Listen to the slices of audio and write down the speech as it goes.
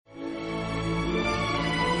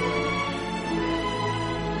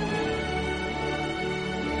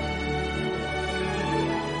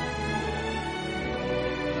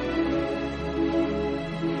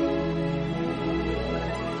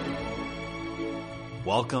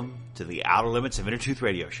Welcome to the Outer Limits of Inner Truth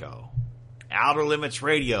Radio Show.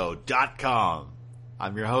 OuterLimitsRadio.com.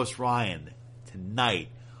 I'm your host, Ryan. Tonight,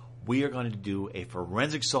 we are going to do a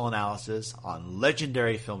forensic soul analysis on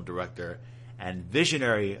legendary film director and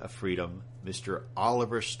visionary of freedom, Mr.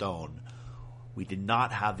 Oliver Stone. We did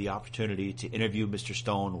not have the opportunity to interview Mr.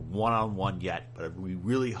 Stone one-on-one yet, but we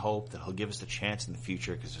really hope that he'll give us the chance in the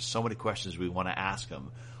future because there's so many questions we want to ask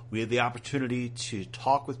him. We had the opportunity to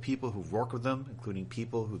talk with people who've worked with him, including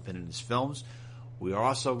people who've been in his films. We are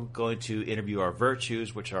also going to interview our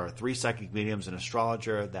virtues, which are 3 psychic mediums and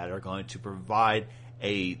astrologer that are going to provide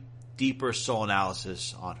a deeper soul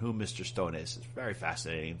analysis on who Mr. Stone is. It's very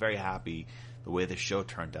fascinating, very happy the way the show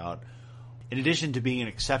turned out. In addition to being an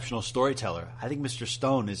exceptional storyteller, I think Mr.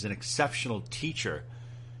 Stone is an exceptional teacher.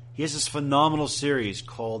 He has this phenomenal series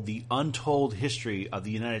called The Untold History of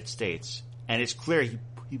the United States, and it's clear he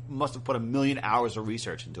must have put 1 million hours of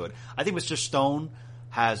research into it. I think Mr. Stone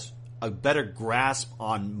has a better grasp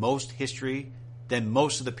on most history than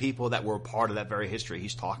most of the people that were a part of that very history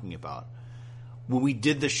he's talking about. When we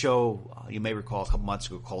did the show, you may recall a couple months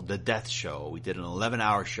ago, called The Death Show, we did an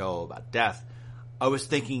 11-hour show about death. I was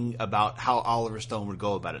thinking about how Oliver Stone would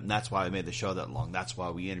go about it, and that's why I made the show that long. That's why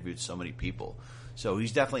we interviewed so many people. So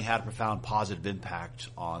he's definitely had a profound positive impact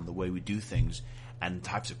on the way we do things and the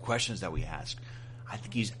types of questions that we ask. I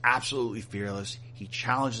think he's absolutely fearless. He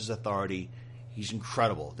challenges authority. He's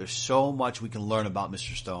incredible. There's so much we can learn about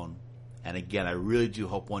Mr. Stone. And again, I really do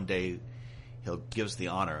hope one day he'll give us the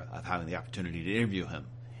honor of having the opportunity to interview him.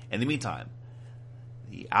 In the meantime,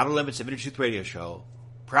 the Outer Limits of Inner Truth Radio Show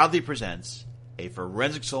proudly presents a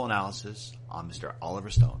forensic soul analysis on Mr. Oliver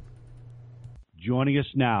Stone. Joining us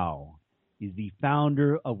now is the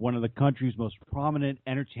founder of one of the country's most prominent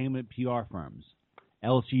entertainment PR firms,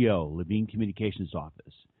 LCO, Levine Communications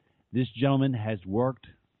Office. This gentleman has worked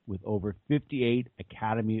with over 58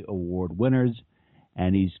 Academy Award winners,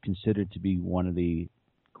 and he's considered to be one of the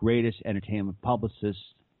greatest entertainment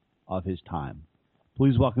publicists of his time.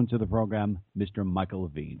 Please welcome to the program, Mr. Michael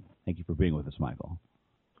Levine. Thank you for being with us, Michael.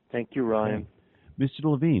 Thank you, Ryan. Mr.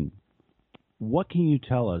 Levine, what can you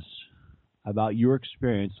tell us about your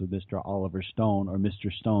experience with Mr. Oliver Stone or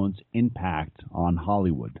Mr. Stone's impact on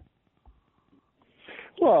Hollywood?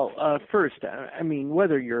 Well, first, I mean,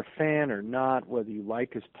 whether you're a fan or not, whether you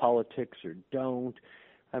like his politics or don't,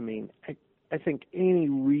 I mean, I think any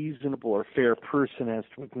reasonable or fair person has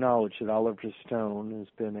to acknowledge that Oliver Stone has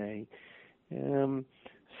been a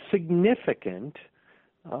significant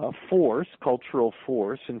cultural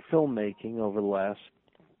force in filmmaking over the last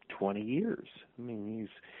 20 years. I mean,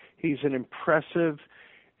 he's an impressive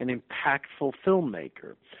and impactful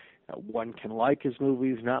filmmaker. One can like his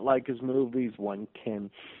movies, not like his movies. One can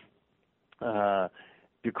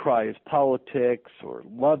decry his politics or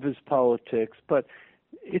love his politics, but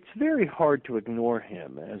it's very hard to ignore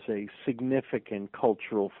him as a significant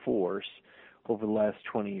cultural force over the last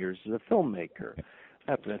 20 years as a filmmaker.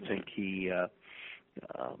 I happen to think he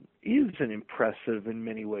is an impressive, in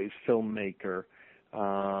many ways, filmmaker.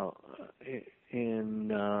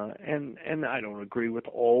 And I don't agree with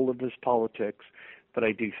all of his politics, but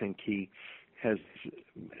I do think he has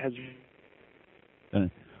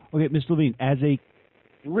Okay, Mr. Levine, as a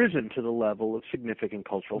risen to the level of significant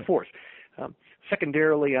cultural force.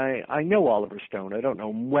 Secondarily, I know Oliver Stone. I don't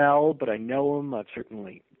know him well, but I know him. I've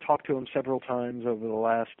certainly talked to him several times over the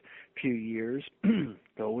last few years.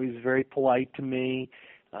 Always very polite to me,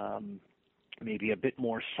 maybe a bit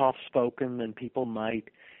more soft-spoken than people might,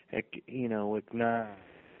 acknowledge,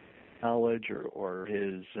 or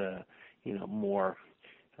his, more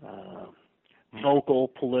vocal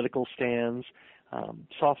political stands.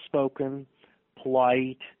 Soft-spoken,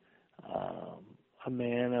 polite, a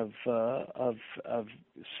man of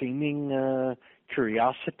seeming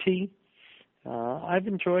curiosity. I've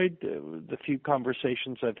enjoyed the few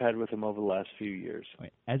conversations I've had with him over the last few years.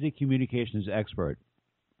 As a communications expert,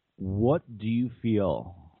 what do you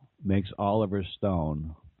feel makes Oliver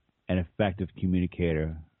Stone an effective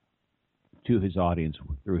communicator to his audience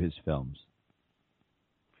through his films?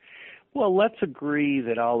 Well, let's agree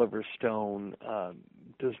that Oliver Stone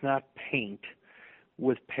does not paint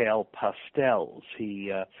with pale pastels.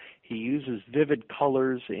 He uses vivid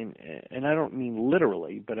colors, and I don't mean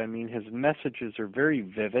literally, but I mean his messages are very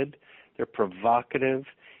vivid. They're provocative.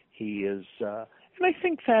 He is, and I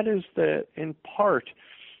think that is in part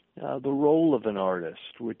the role of an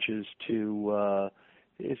artist, which is to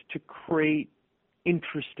create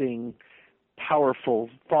interesting, powerful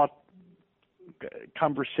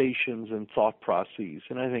conversations and thought processes,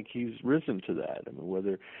 and I think he's risen to that. I mean,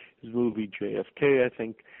 whether his movie JFK, I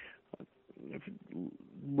think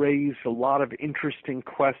raised a lot of interesting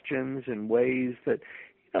questions in ways that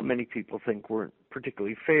many people think weren't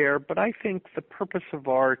particularly fair. But I think the purpose of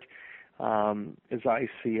art, as I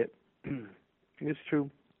see it, is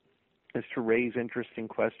to raise interesting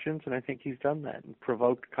questions, and I think he's done that and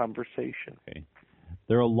provoked conversation. Okay.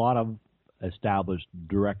 There are a lot of established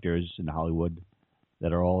directors in Hollywood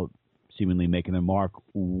that are all seemingly making their mark.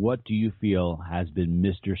 What do you feel has been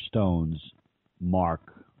Mr. Stone's mark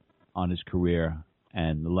on his career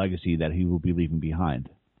and the legacy that he will be leaving behind?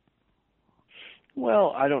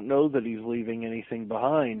 Well, I don't know that he's leaving anything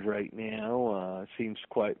behind right now. Seems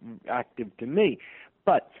quite active to me.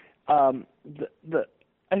 But I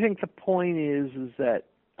think the point is that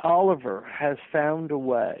Oliver has found a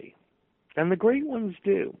way, and the great ones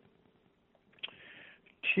do,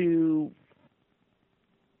 to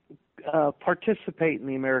participate in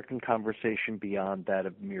the American conversation beyond that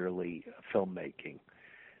of merely filmmaking.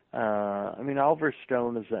 Oliver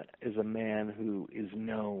Stone is a man who is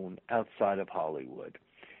known outside of Hollywood.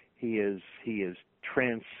 He has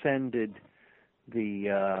transcended the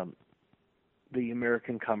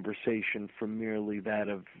American conversation from merely that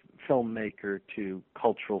of filmmaker to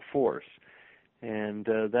cultural force, and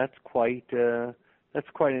that's quite an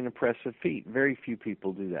impressive feat. Very few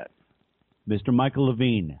people do that. Mr. Michael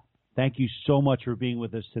Levine, thank you so much for being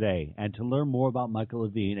with us today. And to learn more about Michael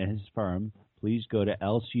Levine and his firm, please go to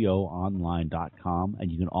lcoonline.com,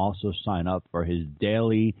 and you can also sign up for his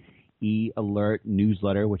daily e-alert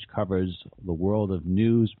newsletter, which covers the world of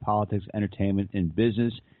news, politics, entertainment, and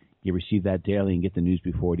business. You receive that daily and get the news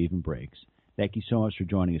before it even breaks. Thank you so much for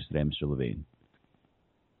joining us today, Mr. Levine.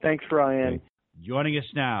 Thanks, Ryan. Okay. Joining us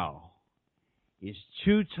now is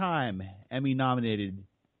two-time Emmy-nominated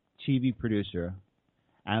TV producer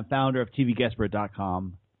and founder of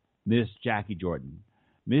TVGuespert.com, Miss Jacquie Jordan.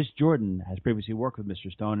 Miss Jordan has previously worked with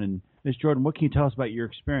Mr. Stone. And Miss Jordan, what can you tell us about your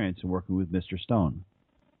experience in working with Mr. Stone?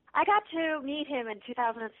 I got to meet him in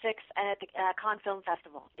 2006 at the Cannes Film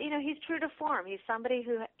Festival. He's true to form. He's somebody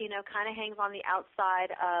who, kind of hangs on the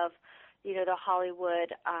outside of, the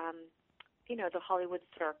Hollywood, the Hollywood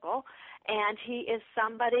circle. And he is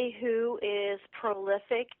somebody who is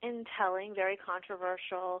prolific in telling very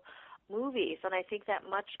controversial movies. And I think that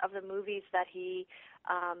much of the movies that he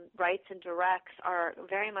writes and directs are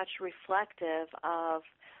very much reflective of,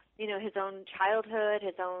 his own childhood,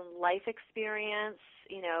 his own life experience,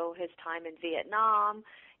 his time in Vietnam.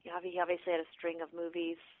 He obviously had a string of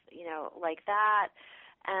movies, like that.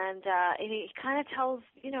 And he kind of tells,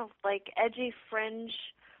 like edgy, fringe,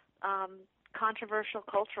 controversial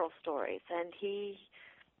cultural stories. And he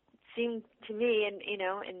seemed to me,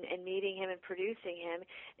 in meeting him and producing him,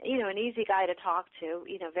 an easy guy to talk to,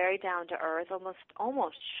 very down to earth,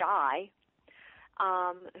 almost shy,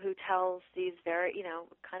 who tells these very,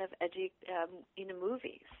 kind of edgy,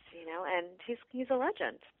 movies, and he's a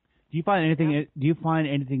legend. Do you find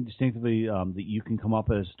anything distinctively that you can come up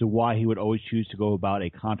as to why he would always choose to go about a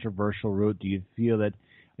controversial route? Do you feel that?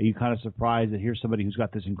 Are you kind of surprised that here's somebody who's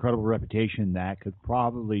got this incredible reputation that could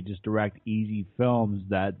probably just direct easy films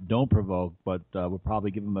that don't provoke, but would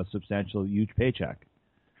probably give him a substantial, huge paycheck?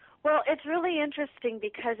 Well, it's really interesting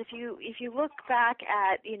because if you look back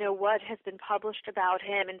at what has been published about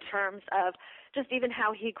him in terms of just even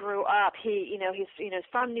how he grew up, he's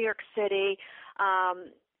from New York City,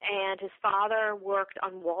 and his father worked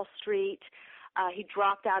on Wall Street. He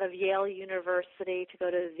dropped out of Yale University to go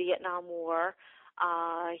to the Vietnam War.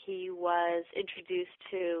 He was introduced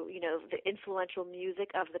to, the influential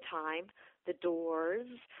music of the time, the Doors.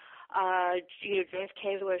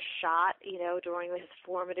 JFK was shot, during his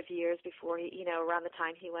formative years before he, around the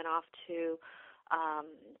time he went off to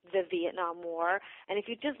the Vietnam War. And if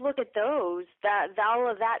you just look at those, all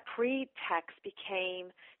of that pretext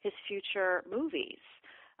became his future movies.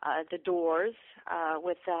 The Doors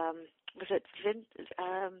with was it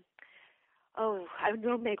I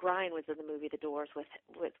know Meg Ryan was in the movie The Doors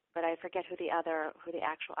with but I forget who the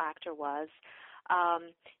actual actor was.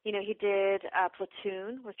 He did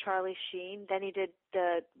Platoon with Charlie Sheen. Then he did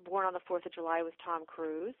the Born on the 4th of July with Tom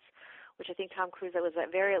Cruise, which I think Tom Cruise was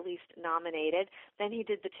at very least nominated. Then he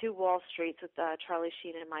did the two Wall Streets with Charlie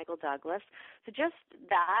Sheen and Michael Douglas. So just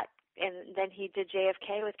that, and then he did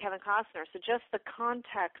JFK with Kevin Costner. So just the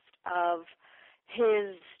context of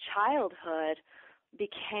his childhood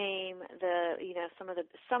became some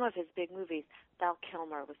of his big movies. Val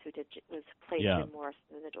Kilmer was played Jim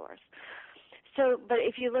Morrison in The Doors. So, but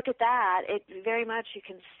if you look at that, it very much you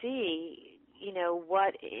can see,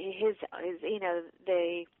 what his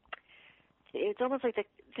it's almost like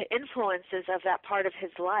the influences of that part of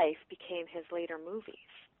his life became his later movies.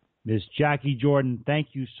 Ms. Jacquie Jordan, thank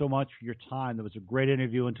you so much for your time. That was a great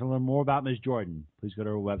interview. And to learn more about Ms. Jordan, please go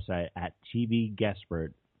to our website at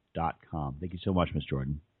TVGuespert.com. Thank you so much, Ms.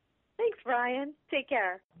 Jordan. Thanks, Brian. Take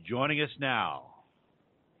care. Joining us now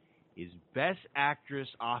is Best Actress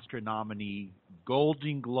Oscar nominee,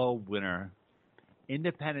 Golden Globe winner,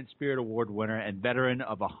 Independent Spirit Award winner, and veteran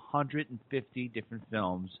of 150 different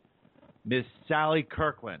films, Miss Sally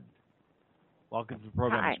Kirkland. Welcome to the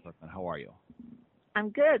program, Ms. Kirkland. How are you? I'm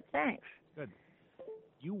good, thanks. Good.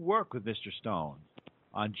 You work with Mr. Stone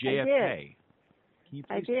on JFK. I did. Can you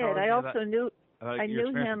I please did. tell I me also knew about I your knew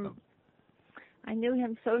experience with him. I knew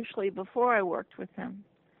him socially before I worked with him.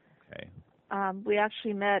 Okay. We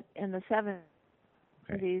actually met in the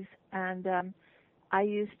 70s, and I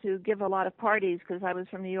used to give a lot of parties because I was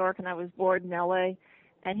from New York and I was bored in L.A.,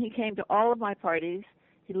 and he came to all of my parties.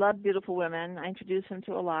 He loved beautiful women. I introduced him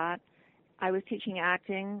to a lot. I was teaching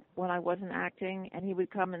acting when I wasn't acting, and he would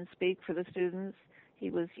come and speak for the students. He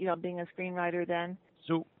was, being a screenwriter then.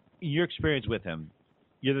 So, in your experience with him,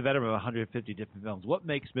 you're the veteran of 150 different films. What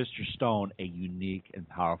makes Mr. Stone a unique and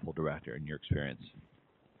powerful director in your experience?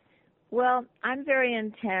 Well, I'm very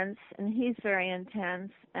intense, and he's very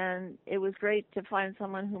intense, and it was great to find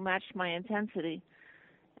someone who matched my intensity.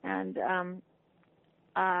 And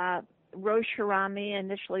Rose Cheramie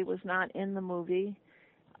initially was not in the movie.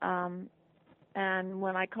 And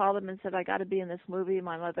when I called him and said, I got to be in this movie,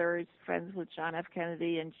 my mother is friends with John F.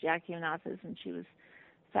 Kennedy and Jackie Onassis, and she was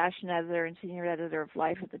fashion editor and senior editor of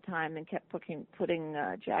Life at the time and kept putting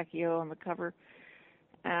Jackie O on the cover.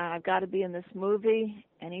 I've got to be in this movie.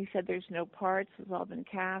 And he said, there's no parts. It's all been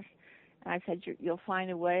cast. And I said, you'll find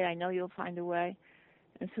a way. I know you'll find a way.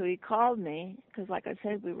 And so he called me because, like I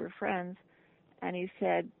said, we were friends. And he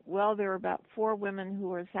said, well, there were about 4 women who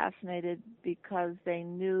were assassinated because they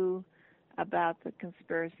knew about the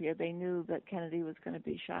conspiracy, or they knew that Kennedy was going to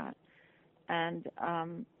be shot. And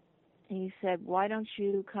he said, why don't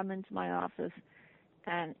you come into my office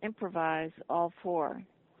and improvise all 4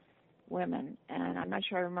 women? And I'm not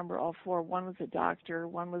sure I remember all 4. One was a doctor,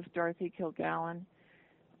 one was Dorothy Kilgallen,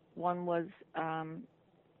 one was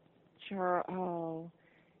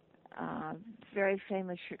very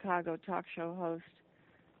famous Chicago talk show host,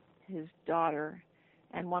 his daughter,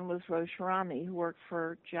 and one was Rose Cheramie, who worked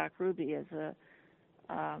for Jack Ruby as a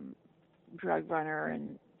drug runner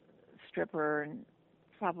and stripper and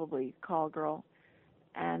probably call girl.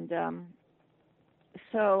 And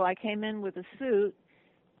so I came in with a suit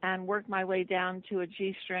and worked my way down to a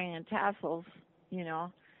G-string and tassels,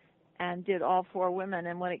 and did all 4 women.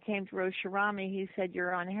 And when it came to Rose Cheramie, he said,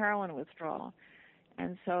 you're on heroin withdrawal.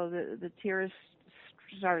 And so the tears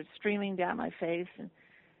started streaming down my face,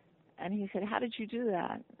 and he said, how did you do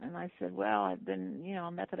that? And I said, well, I've been, a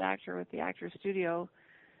method actor with the Actors Studio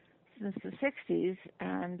since the 60s,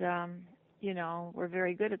 and, we're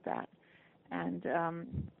very good at that. And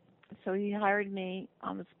so he hired me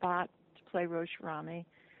on the spot to play Rose Cheramie.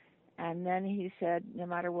 And then he said, no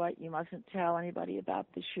matter what, you mustn't tell anybody about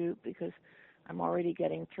the shoot because I'm already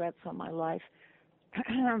getting threats on my life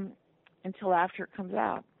until after it comes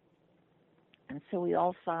out. And so we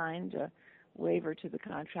all signed a waiver to the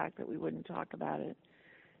contract that we wouldn't talk about it.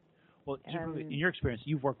 Well, in your experience,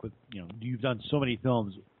 you've worked with, you've done so many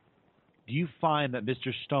films. Do you find that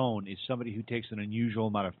Mr. Stone is somebody who takes an unusual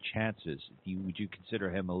amount of chances? Would you consider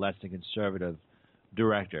him a less than conservative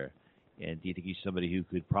director? And do you think he's somebody who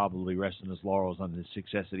could probably rest on his laurels on the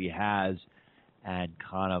success that he has and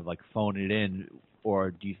kind of like phone it in?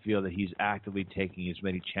 Or do you feel that he's actively taking as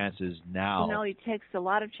many chances now? He takes a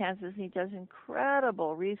lot of chances. He does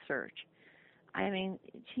incredible research. I mean,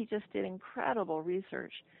 he just did incredible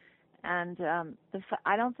research. And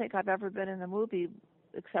I don't think I've ever been in a movie,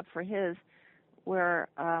 except for his, where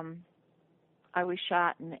I was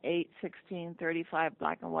shot in 8, 16, 35,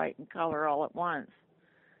 black and white, and color all at once,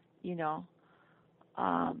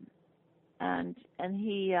 And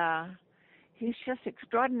he's just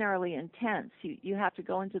extraordinarily intense. You have to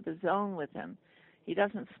go into the zone with him. He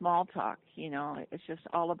doesn't small talk, It's just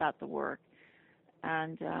all about the work.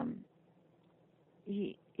 And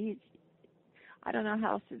he I don't know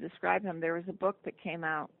how else to describe him. There was a book that came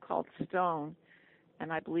out called Stone,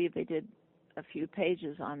 and I believe they did a few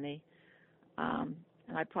pages on me. And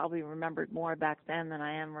I probably remembered more back then than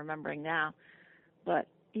I am remembering now. But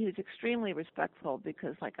he was extremely respectful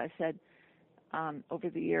because, like I said, over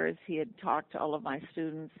the years he had talked to all of my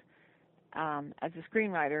students as a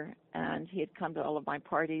screenwriter, and he had come to all of my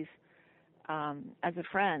parties as a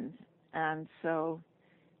friend. And so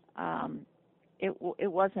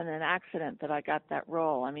it wasn't an accident that I got that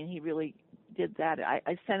role. I mean, he really did that.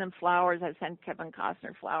 I sent him flowers. I sent Kevin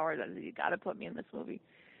Costner flowers. I said, you got to put me in this movie.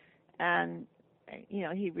 And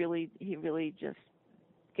he really just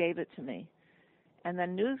gave it to me. And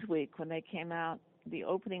then Newsweek, when they came out, the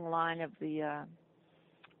opening line of the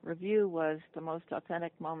review was the most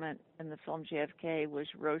authentic moment in the film JFK was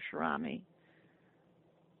Rose Cheramie,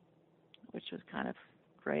 which was kind of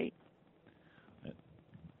great.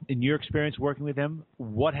 In your experience working with him,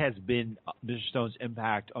 what has been Mr. Stone's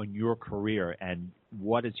impact on your career, and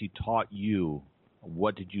what has he taught you?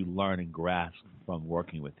 What did you learn and grasp from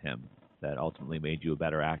working with him that ultimately made you a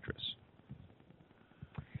better actress?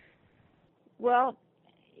 Well,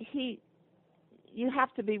 you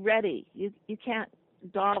have to be ready. You can't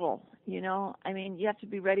dawdle, I mean, you have to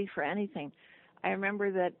be ready for anything. I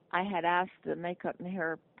remember that I had asked the makeup and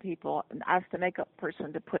hair people, asked the makeup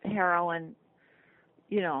person to put heroin,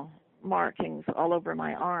 markings all over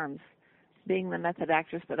my arms, being the method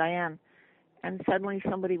actress that I am. And suddenly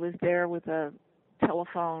somebody was there with a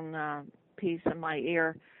telephone piece in my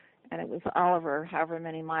ear, and it was Oliver, however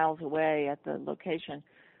many miles away at the location,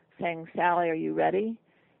 saying, "Sally, are you ready?"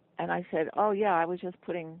 And I said, "Oh, yeah, I was just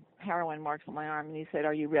putting heroin marks on my arm." And he said,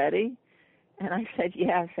 "Are you ready?" And I said,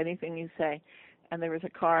 "Yes, anything you say." And there was a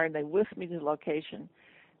car, and they whisked me to the location.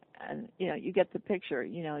 And, you get the picture.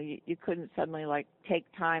 You couldn't suddenly, take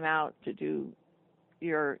time out to do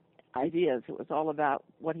your ideas. It was all about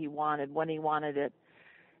what he wanted, when he wanted it.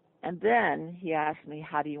 And then he asked me,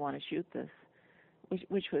 "How do you want to shoot this?"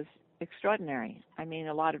 Which was extraordinary. I mean,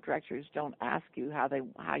 a lot of directors don't ask you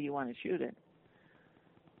how you want to shoot it.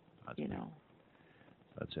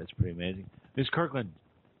 That's pretty amazing. Ms. Kirkland,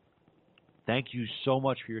 thank you so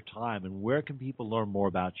much for your time. And where can people learn more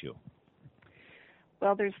about you?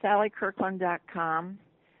 Well, there's SallyKirkland.com,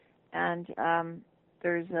 and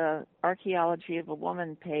there's a Archaeology of a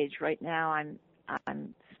Woman page. Right now,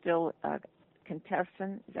 I'm still a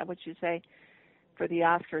contestant. Is that what you say? For the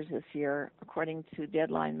Oscars this year, according to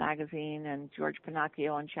Deadline magazine and George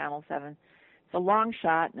Pinocchio on Channel 7. It's a long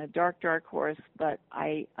shot and a dark horse, but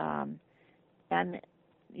I and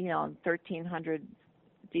 1,300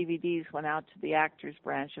 DVDs went out to the actors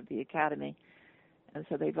branch of the Academy, and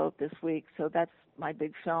so they vote this week. So that's my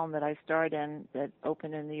big film that I starred in that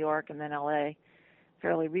opened in New York and then LA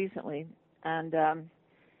fairly recently. And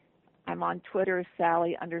I'm on Twitter,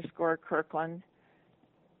 Sally_Kirkland.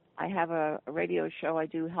 I have a radio show. I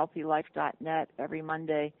do healthylife.net every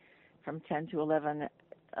Monday from 10 to 11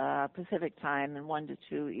 Pacific time and 1 to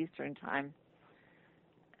 2 Eastern time.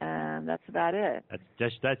 And that's about it.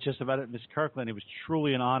 That's just about it, Ms. Kirkland. It was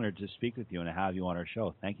truly an honor to speak with you and to have you on our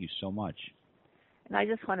show. Thank you so much. And I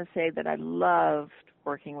just want to say that I loved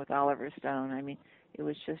working with Oliver Stone. I mean, it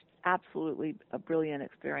was just absolutely a brilliant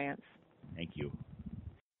experience. Thank you.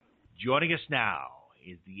 Joining us now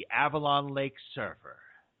is the Avalon Lake surfer,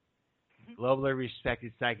 globally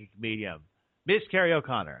respected psychic medium, Miss Kerrie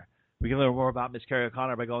O'Connor. We can learn more about Miss Kerrie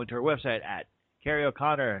O'Connor by going to her website at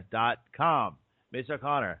kerrieoconnor.com. Miss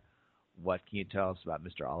O'Connor, what can you tell us about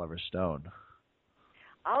Mr. Oliver Stone?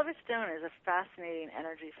 Oliver Stone is a fascinating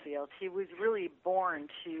energy field. He was really born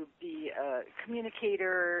to be a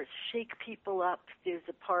communicator, shake people up. There's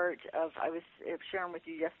a part of, I was sharing with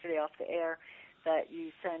you yesterday off the air, that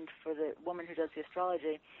you send for the woman who does the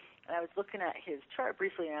astrology. And I was looking at his chart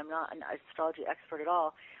briefly, and I'm not an astrology expert at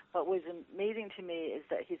all, but what was amazing to me is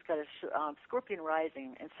that he's got a Scorpion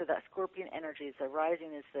rising, and so that Scorpion energy, the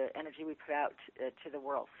rising is the energy we put out to the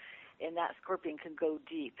world. And that Scorpion can go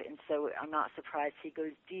deep, and so I'm not surprised he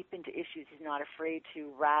goes deep into issues. He's not afraid to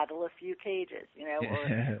rattle a few cages,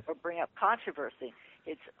 or bring up controversy.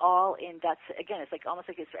 It's all in, that's, again, it's like almost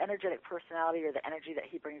like his energetic personality or the energy that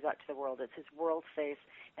he brings out to the world. It's his world face,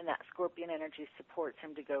 and that Scorpion energy supports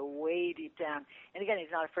him to go way deep down. And again, he's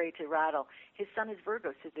not afraid to rattle. His sun is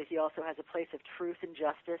Virgo, so that he also has a place of truth and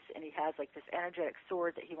justice, and he has like this energetic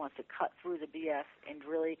sword that he wants to cut through the BS and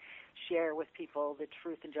really share with people the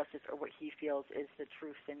truth and justice, or what he feels is the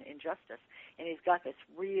truth and justice. And he's got this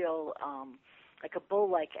real, like a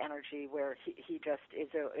bull-like energy where he just is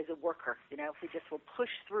a worker. He just will push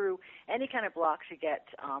through any kind of block to get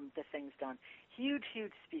the things done. Huge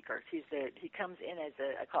speaker. He comes in as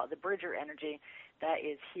I call it the bridger energy that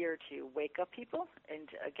is here to wake up people and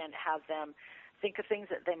again have them think of things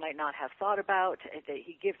that they might not have thought about.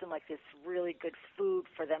 He gives them like this really good food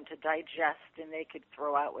for them to digest, and they could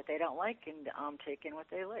throw out what they don't like and take in what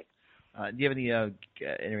they like. Do you have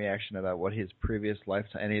any reaction about what any of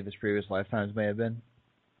his previous lifetimes may have been?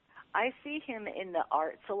 I see him in the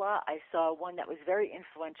arts a lot. I saw one that was very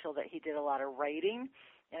influential that he did a lot of writing,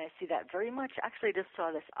 and I see that very much. Actually, I just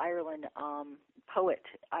saw this Ireland poet,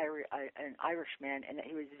 an Irishman, and that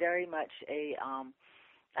he was very much a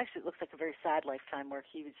actually, it looks like a very sad lifetime where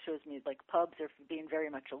he shows me like pubs or being very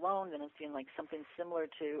much alone. Then I'm seeing like something similar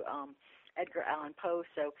to Edgar Allan Poe.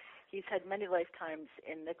 So he's had many lifetimes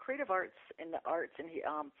in the creative arts, and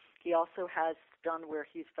he also has done where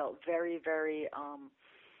he's felt very, very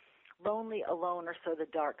lonely, alone, or so the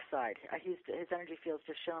dark side. His energy fields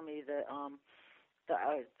just show me the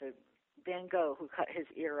Van Gogh who cut his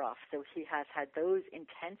ear off. So he has had those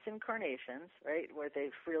intense incarnations, right, where they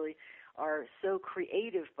really are so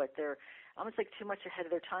creative, but they're almost like too much ahead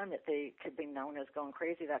of their time that they could be known as going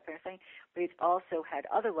crazy, that kind of thing. But he's also had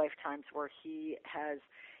other lifetimes where he has,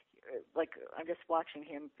 like, I'm just watching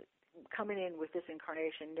him coming in with this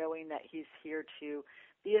incarnation, knowing that he's here to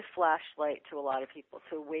be a flashlight to a lot of people,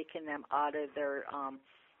 to awaken them out of their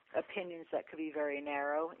opinions that could be very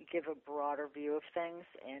narrow, give a broader view of things,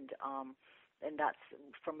 and that's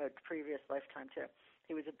from a previous lifetime too.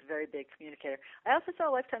 He was a very big communicator. I also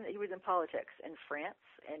saw a lifetime that he was in politics in France,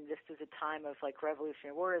 and this was a time of like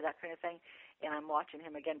Revolutionary War, that kind of thing. And I'm watching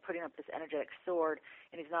him again putting up this energetic sword,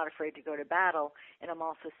 and he's not afraid to go to battle. And I'm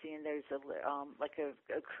also seeing there's a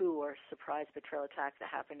coup or surprise betrayal attack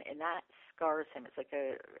that happened, and that scars him. It's like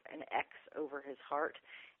an X over his heart.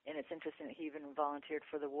 And it's interesting that he even volunteered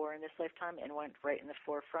for the war in this lifetime and went right in the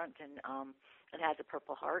forefront and has a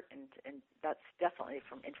Purple Heart, and that's definitely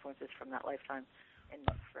from influences from that lifetime in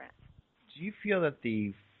France. Do you feel that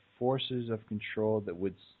the forces of control that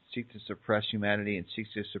would seek to suppress humanity and seek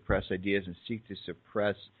to suppress ideas and seek to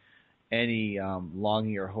suppress any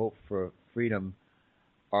longing or hope for freedom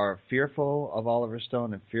are fearful of Oliver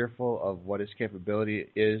Stone and fearful of what his capability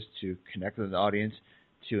is to connect with an audience,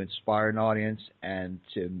 to inspire an audience, and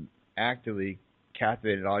to actively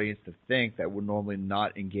captivate an audience to think that would normally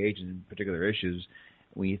not engage in particular issues?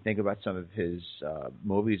 When you think about some of his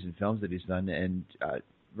movies and films that he's done, and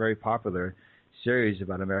very popular series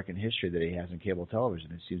about American history that he has on cable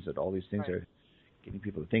television, it seems that all these things are getting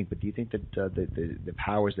people to think. But do you think that the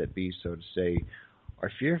powers that be, so to say,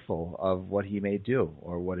 are fearful of what he may do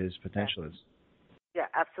or what his potential is? Yeah,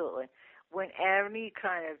 absolutely. When any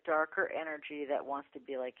kind of darker energy that wants to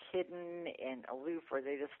be like hidden and aloof, or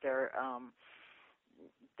they just are,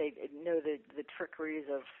 they know the trickeries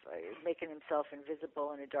of making himself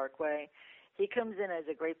invisible in a dark way, he comes in as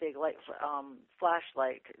a great big light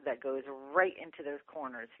flashlight that goes right into those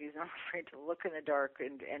corners. He's not afraid to look in the dark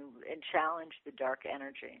and challenge the dark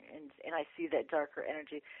energy. And I see that darker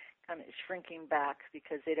energy kind of shrinking back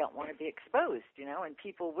because they don't want to be exposed, and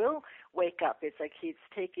people will wake up. It's like he's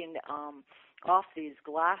taking off these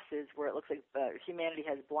glasses where it looks like humanity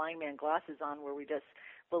has blind man glasses on, where we just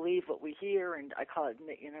believe what we hear, and I call it,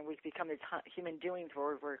 we've become these human doings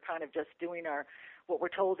where we're kind of just doing what we're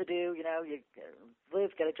told to do, you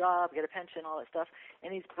live, get a job, get a pension, all that stuff,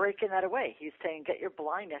 and he's breaking that away. He's saying, get your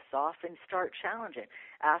blindness off and start challenging.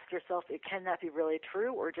 Ask yourself, can that be really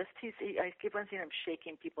true, or just I keep on seeing him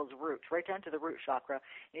shaking people's roots, right down to the root chakra,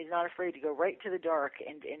 and he's not afraid to go right to the dark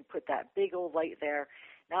and put that big old light there,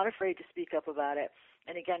 not afraid to speak up about it.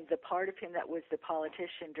 And again, the part of him that was the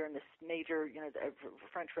politician during this major, the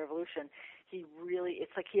French Revolution,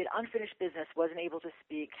 it's like he had unfinished business, wasn't able to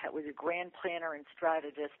speak, was a grand planner and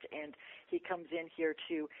strategist, and he comes in here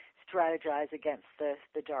to strategize against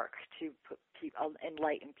the dark, to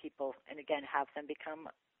enlighten people, and again, have them become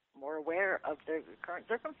more aware of their current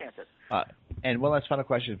circumstances. And one last final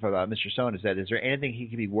question for Mr. Stone is there anything he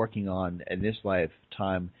could be working on in this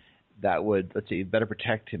lifetime that would, let's say, better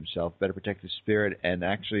protect himself, better protect his spirit, and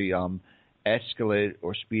actually escalate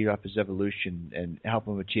or speed up his evolution and help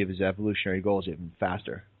him achieve his evolutionary goals even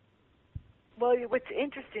faster? Well, what's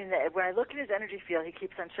interesting that when I look at his energy field, he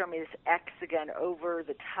keeps on showing me this X again over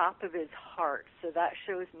the top of his heart. So that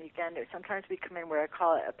shows me, again, that sometimes we come in where I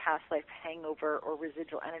call it a past life hangover or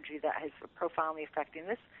residual energy that is profoundly affecting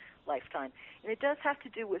this lifetime. And it does have to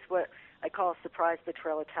do with what I call surprise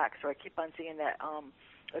betrayal attacks, or I keep on seeing that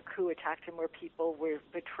a coup attacked him where people were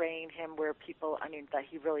betraying him, where people, that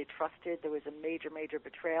he really trusted. There was a major, major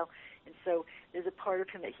betrayal. And so there's a part of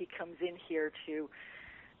him that he comes in here to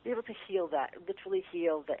be able to heal that, literally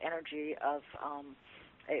heal the energy of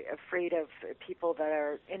afraid of people that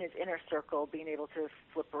are in his inner circle being able to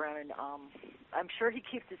flip around. And I'm sure he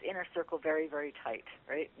keeps his inner circle very, very tight,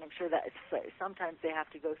 right? And I'm sure that sometimes they have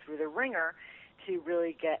to go through the ringer to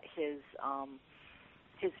really get his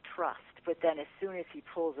trust. But then as soon as he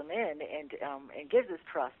pulls them in and gives his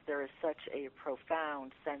trust, there is such a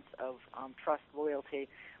profound sense of trust, loyalty,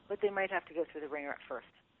 but they might have to go through the ringer at first.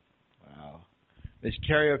 Wow. Ms.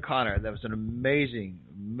 Kerrie O'Connor, that was an amazing,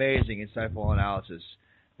 amazing, insightful analysis.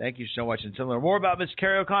 Thank you so much. And to learn more about Ms.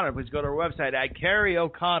 Kerrie O'Connor, please go to our website at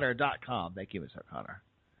kerrieoconnor.com. Thank you, Ms. O'Connor.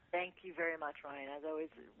 Thank you very much, Ryan. As always,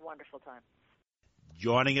 a wonderful time.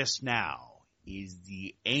 Joining us now is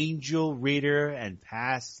the angel reader and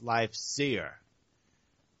past life seer,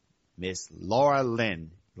 Miss Laura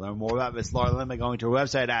Lynn. Learn more about Miss Laura Lynn by going to her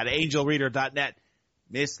website at angelreader.net.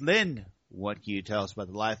 Miss Lynn, what can you tell us about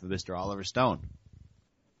the life of Mr. Oliver Stone?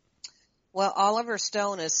 Well, Oliver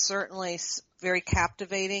Stone is certainly very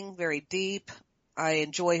captivating, very deep. I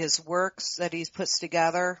enjoy his works that he puts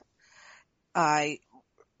together. I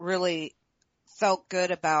really felt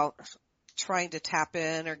good about trying to tap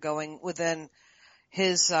in or going within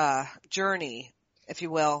his journey, if you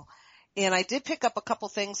will. And I did pick up a couple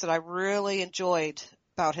things that I really enjoyed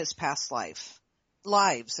about his past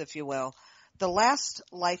lives, if you will. The last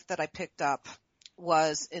life that I picked up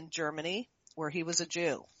was in Germany, where he was a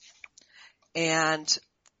Jew. And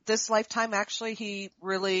this lifetime, actually, he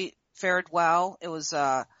really fared well. It was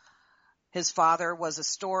his father was a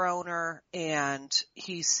store owner, and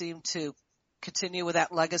he seemed to continue with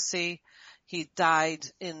that legacy. He died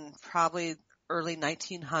in probably early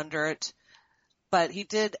 1900, but he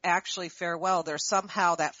did actually fare well. There's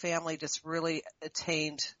somehow that family just really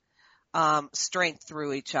attained strength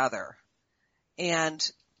through each other. And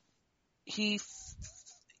it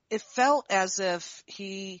felt as if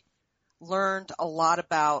he learned a lot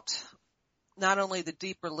about not only the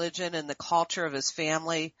deep religion and the culture of his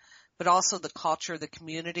family, but also the culture of the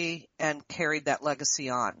community, and carried that legacy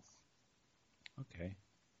on. Okay.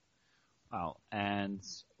 Wow. And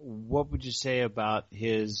what would you say about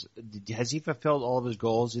has he fulfilled all of his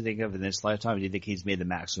goals, you think, of in this lifetime? Or do you think he's made the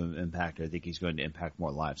maximum impact, or do you think he's going to impact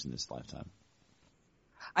more lives in this lifetime?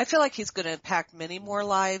 I feel like he's going to impact many more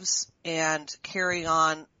lives and carry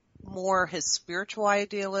on more his spiritual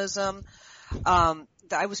idealism.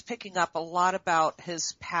 I was picking up a lot about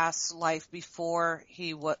his past life before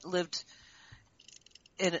he lived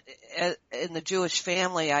in the Jewish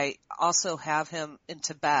family. I also have him in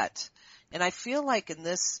Tibet. And I feel like in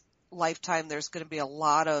this lifetime there's going to be a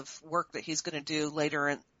lot of work that he's going to do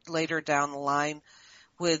later down the line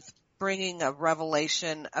with bringing a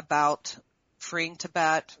revelation about freeing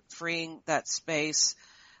Tibet, freeing that space.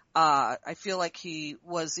 I feel like he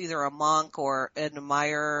was either a monk or an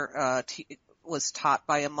admirer, was taught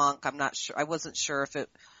by a monk. I'm not sure. I wasn't sure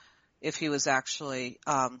if he was actually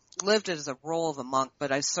lived as a role of a monk,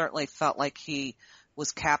 but I certainly felt like he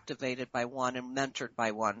was captivated by one and mentored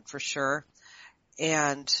by one for sure,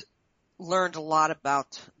 and learned a lot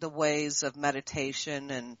about the ways of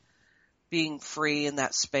meditation and being free in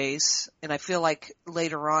that space. And I feel like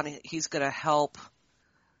later on he's going to help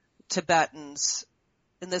Tibetans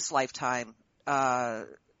in this lifetime, at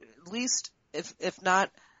least if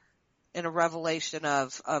not in a revelation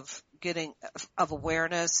of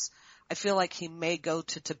awareness. I feel like he may go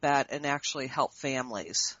to Tibet and actually help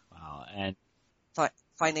families. Wow. And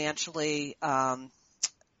financially,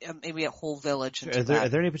 maybe a whole village in are Tibet. are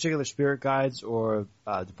there any particular spirit guides or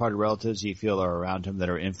departed relatives you feel are around him that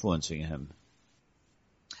are influencing him?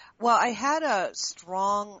 Well, I had a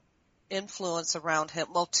strong influence around him.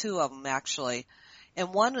 Well, two of them actually.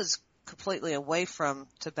 And one is completely away from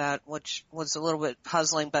Tibet, which was a little bit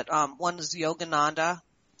puzzling, but one is Yogananda,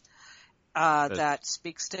 that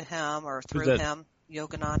speaks to him or through him,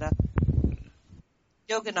 Yogananda.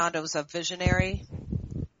 Yogananda was a visionary.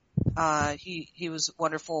 He was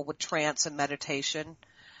wonderful with trance and meditation.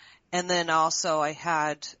 And then also I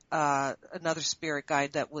had another spirit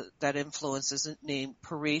guide that influences it named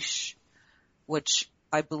Parish, which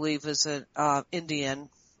I believe is an Indian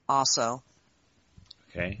also.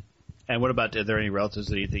 Okay. And what about, are there any relatives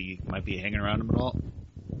that you think you might be hanging around him at all?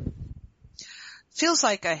 Feels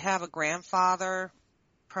like I have a grandfather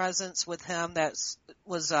presence with him that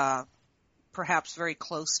was perhaps very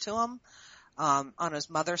close to him on his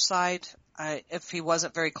mother's side. If he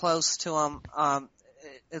wasn't very close to him,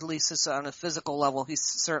 at least on a physical level, he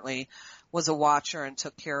certainly was a watcher and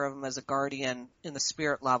took care of him as a guardian in the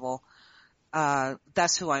spirit level.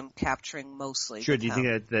 That's who I'm capturing mostly. Sure. Do you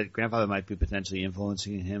think that grandfather might be potentially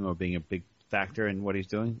influencing him or being a big factor in what he's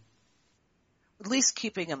doing? At least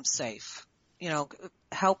keeping him safe.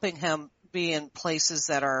 Helping him be in places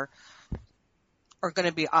that are going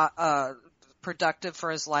to be productive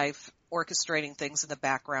for his life, orchestrating things in the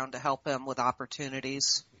background to help him with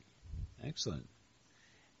opportunities. Excellent.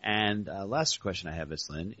 And last question I have, Ms.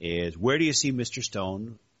 Lynn, is where do you see Mr.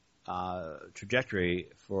 Stone trajectory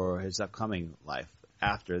for his upcoming life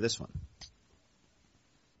after this one?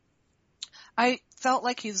 I felt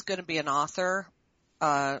like he's going to be an author.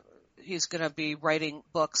 He's going to be writing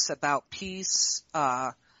books about peace,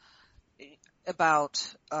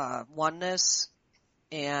 about oneness,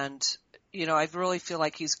 and I really feel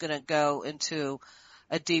like he's going to go into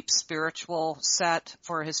a deep spiritual set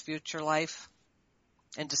for his future life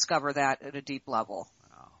and discover that at a deep level.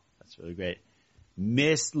 Wow, that's really great.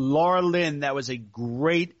 Miss Laura Lynn, that was a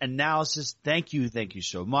great analysis. Thank you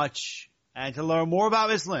so much. And to learn more about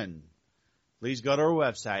Miss Lynn, please go to our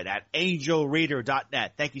website at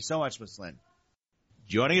angelreader.net. Thank you so much, Miss Lynn.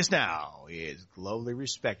 Joining us now is globally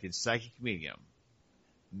respected psychic medium,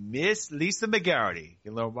 Miss Lisa McGarrity. You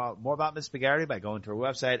can learn more about Miss McGarrity by going to our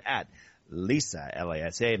website at Lisa,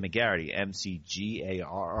 L-A-S-A, McGarrity,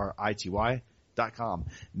 McGarrity.com.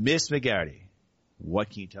 Miss McGarrity, what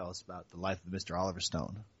can you tell us about the life of Mr. Oliver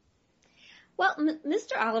Stone? Well,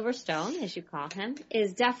 Mr. Oliver Stone, as you call him,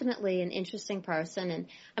 is definitely an interesting person, and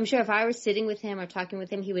I'm sure if I were sitting with him or talking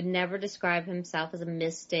with him, he would never describe himself as a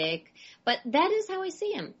mystic, but that is how I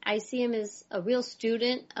see him. I see him as a real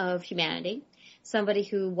student of humanity, somebody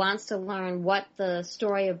who wants to learn what the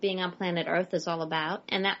story of being on planet Earth is all about,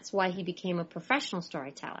 and that's why he became a professional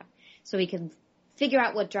storyteller, so he could figure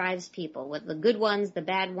out what drives people, what the good ones, the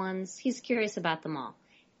bad ones. He's curious about them all,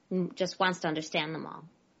 he just wants to understand them all.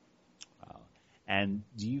 And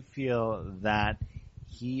do you feel that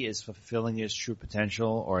he is fulfilling his true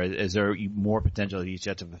potential, or is there more potential that he's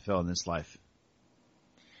yet to fulfill in this life?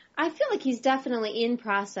 I feel like he's definitely in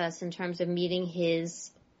process in terms of meeting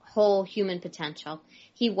his whole human potential.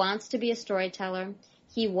 He wants to be a storyteller.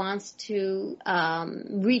 He wants to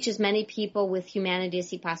reach as many people with humanity as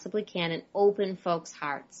he possibly can and open folks'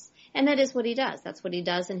 hearts. And that is what he does. That's what he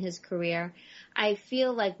does in his career. I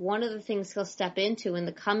feel like one of the things he'll step into in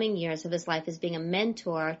the coming years of his life is being a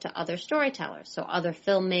mentor to other storytellers, so other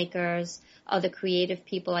filmmakers, other creative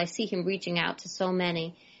people. I see him reaching out to so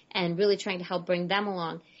many and really trying to help bring them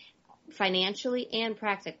along financially and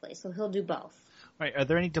practically. So he'll do both. Right. Are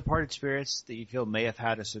there any departed spirits that you feel may have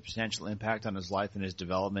had a substantial impact on his life and his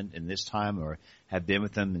development in this time, or have been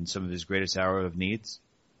with him in some of his greatest hour of needs,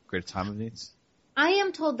 greatest time of needs? I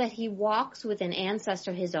am told that he walks with an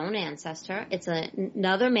ancestor, his own ancestor. It's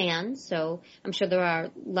another man, so I'm sure there are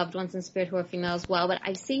loved ones in spirit who are female as well, but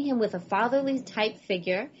I see him with a fatherly type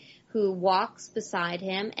figure who walks beside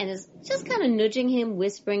him and is just kind of nudging him,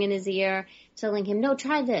 whispering in his ear, telling him, no,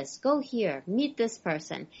 try this, go here, meet this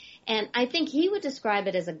person. And I think he would describe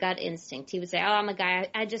it as a gut instinct. He would say, oh, I'm a guy,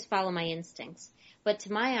 I just follow my instincts. But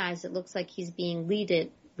to my eyes, it looks like he's being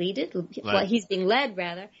he's being led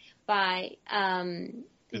by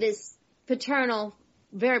this paternal,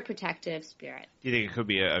 very protective spirit. Do you think it could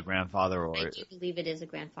be a grandfather? Or? I do believe it is a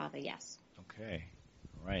grandfather, yes. Okay,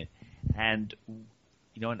 all right. And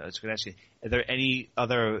you know what, I was going to ask you, are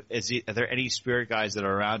there any spirit guides that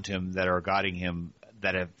are around him that are guiding him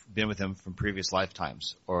that have been with him from previous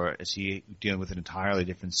lifetimes? Or is he dealing with an entirely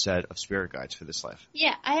different set of spirit guides for this life?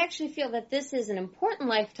 Yeah, I actually feel that this is an important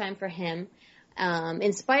lifetime for him.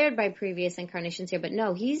 Inspired by previous incarnations here, but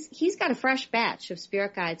no, he's got a fresh batch of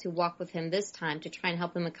spirit guides who walk with him this time to try and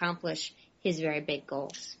help him accomplish his very big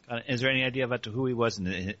goals. Is there any idea about who he was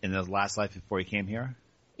in his last life before he came here?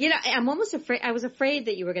 You know, I'm almost afraid. I was afraid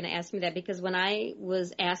that you were going to ask me that, because when I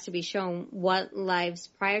was asked to be shown what lives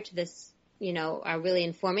prior to this, you know, are really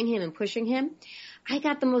informing him and pushing him, I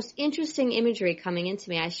got the most interesting imagery coming into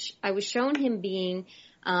me. I was shown him being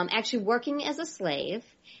actually working as a slave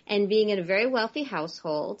and being in a very wealthy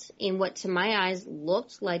household in what to my eyes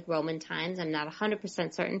looked like Roman times. I'm not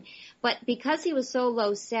 100% certain. But because he was so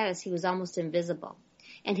low status, he was almost invisible.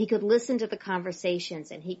 And he could listen to the conversations,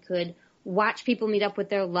 and he could watch people meet up with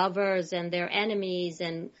their lovers and their enemies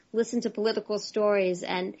and listen to political stories.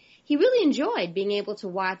 And he really enjoyed being able to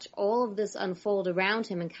watch all of this unfold around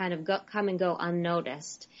him and kind of come and go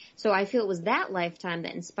unnoticed. So I feel it was that lifetime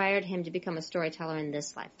that inspired him to become a storyteller in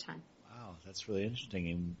this lifetime. Wow, that's really interesting.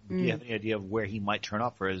 And do you have any idea of where he might turn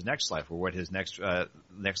up for his next life, or what his next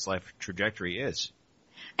life trajectory is?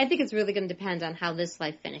 I think it's really going to depend on how this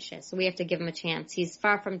life finishes. So we have to give him a chance. He's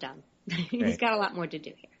far from done. He's got a lot more to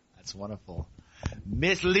do here. That's wonderful.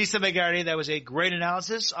 Miss Lisa McGarrity, that was a great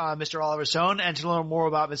analysis on Mr. Oliver Stone. And to learn more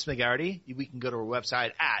about Miss McGarrity, we can go to her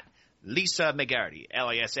website at Lisa McGarrity,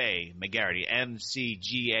 L-A-S-A, McGarrity,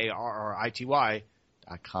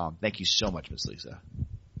 McGarrity.com. Thank you so much, Miss Lisa.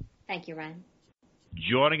 Thank you, Ryan.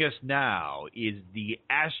 Joining us now is the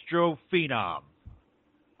Astro Phenom,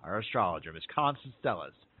 our astrologer, Miss Constance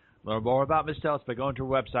Stellas. Learn more about Miss Stellas by going to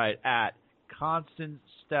her website at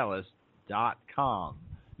ConstanceStellas.com.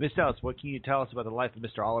 Miss Stellas, what can you tell us about the life of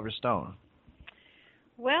Mr. Oliver Stone?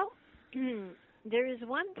 Well, there is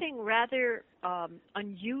one thing rather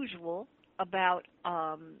unusual about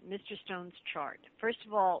Mr. Stone's chart. First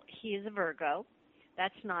of all, he is a Virgo.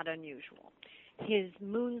 That's not unusual. His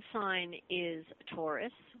moon sign is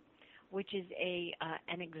Taurus. which is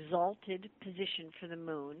an exalted position for the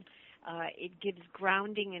moon. It gives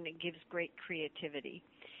grounding and it gives great creativity.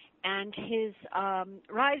 And his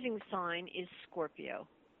rising sign is Scorpio,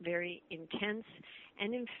 very intense,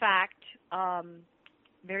 and in fact,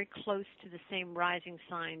 very close to the same rising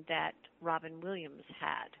sign that Robin Williams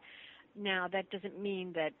had. Now, that doesn't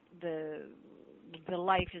mean that the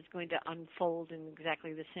life is going to unfold in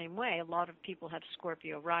exactly the same way. A lot of people have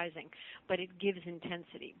Scorpio rising, but it gives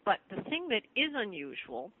intensity. But the thing that is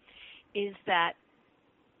unusual is that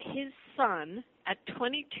his sun at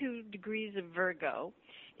 22 degrees of Virgo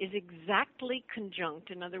is exactly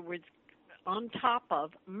conjunct, in other words, on top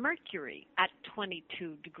of Mercury at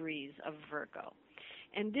 22 degrees of Virgo.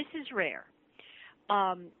 And this is rare.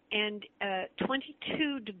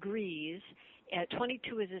 22 degrees,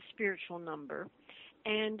 22 is a spiritual number,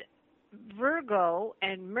 and Virgo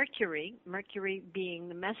and Mercury being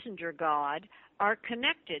the messenger god, are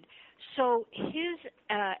connected. So his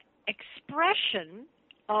expression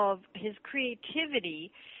of his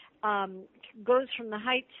creativity goes from the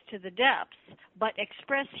heights to the depths, but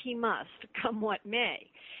express he must, come what may.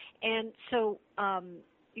 And so, a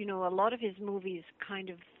lot of his movies kind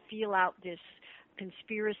of feel out this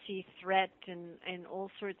conspiracy threat and all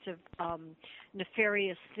sorts of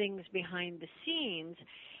nefarious things behind the scenes.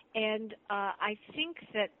 And I think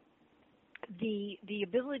that the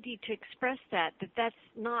ability to express that's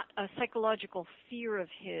not a psychological fear of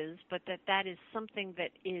his, but that is something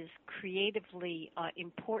that is creatively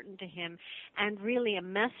important to him, and really a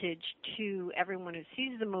message to everyone who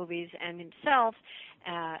sees the movies and himself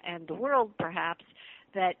and the world perhaps,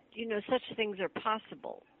 that such things are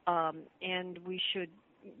possible, and we should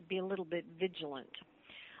be a little bit vigilant.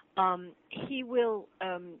 He will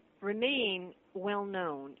remain well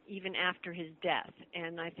known even after his death,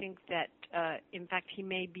 and I think that in fact he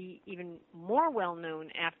may be even more well known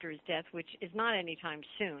after his death, which is not anytime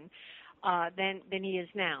soon, than he is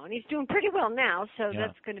now. And he's doing pretty well now, so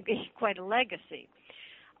that's going to be quite a legacy.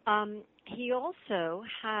 He also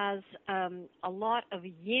has a lot of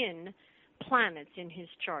yin planets in his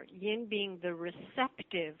chart, yin being the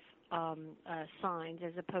receptive signs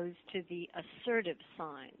as opposed to the assertive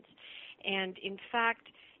signs. And in fact,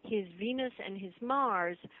 his Venus and his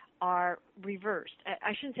Mars are reversed.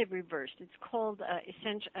 I shouldn't say reversed. It's called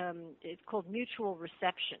it's called mutual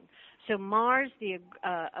reception. So Mars, the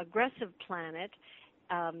aggressive planet,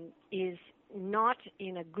 is not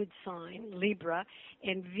in a good sign, Libra,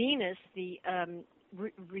 and Venus, the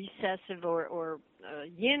recessive or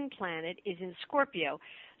yin planet, is in Scorpio.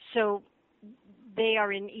 So they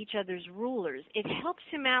are in each other's rulers. It helps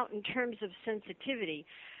him out in terms of sensitivity.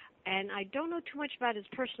 And I don't know too much about his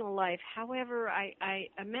personal life. However, I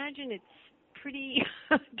imagine it's pretty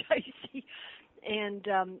dicey. And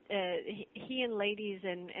he and ladies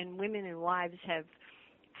and women and wives have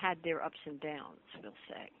had their ups and downs, we'll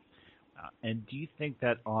say. And do you think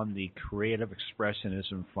that on the creative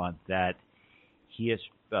expressionism front that he's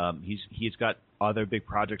got other big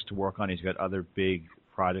projects to work on? He's got other big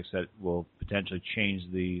projects that will potentially change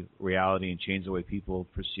the reality and change the way people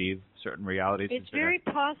perceive certain realities? It's very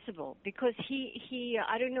possible, because he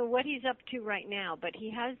I don't know what he's up to right now, but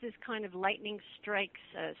he has this kind of lightning strikes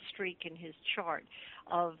streak in his chart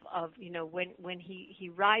of when he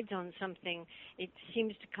rides on something, it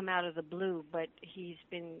seems to come out of the blue, but he's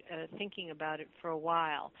been thinking about it for a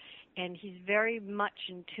while. And he's very much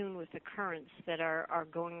in tune with the currents that are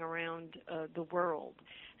going around the world.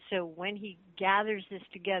 So when he gathers this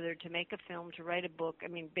together to make a film, to write a book, I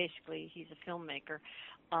mean, basically he's a filmmaker,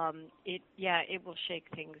 it will shake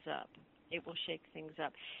things up. It will shake things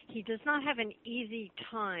up. He does not have an easy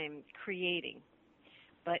time creating,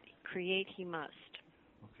 but create he must.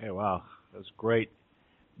 Okay, wow. That was great.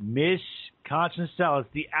 Miss Constance Stellas,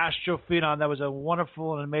 the astrophenom. That was a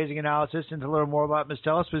wonderful and amazing analysis. And to learn more about Miss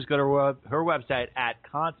Stellas, please go to her website at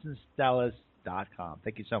constancestellas.com.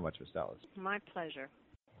 Thank you so much, Miss Stellas. My pleasure.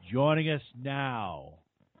 Joining us now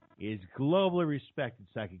is globally respected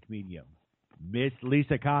psychic medium, Miss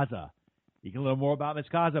Lisa Caza. You can learn more about Miss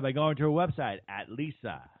Caza by going to her website at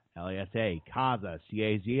Lisa, L-A-S-A, Caza,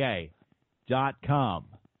 C-A-Z-A.com.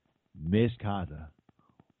 Miss Caza,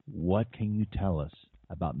 what can you tell us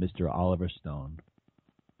about Mr. Oliver Stone?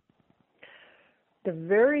 The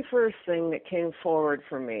very first thing that came forward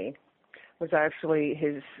for me was actually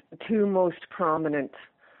his two most prominent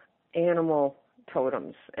animal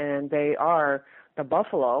totems, and they are the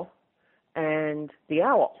buffalo and the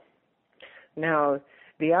owl. Now,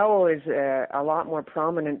 the owl is a lot more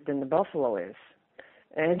prominent than the buffalo is.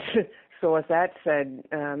 And so with that said,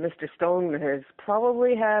 Mr. Stone has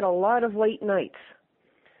probably had a lot of late nights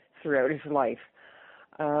throughout his life.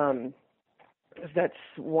 That's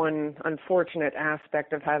one unfortunate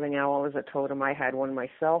aspect of having owl as a totem. I had one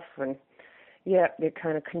myself, and yeah, it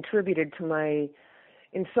kind of contributed to my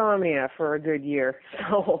insomnia for a good year.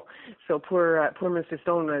 So poor Mr.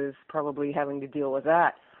 Stone is probably having to deal with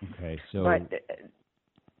that. Okay, so but,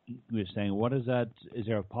 you're saying, what is that? Is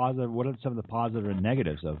there a positive? What are some of the positive and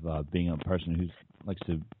negatives of being a person who likes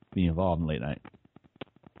to be involved in late night?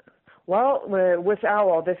 Well, with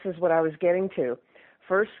owl, this is what I was getting to.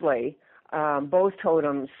 Firstly, both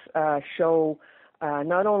totems show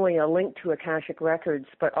not only a link to Akashic records,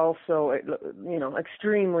 but also,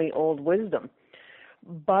 extremely old wisdom.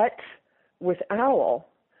 But with owl,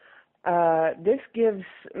 this gives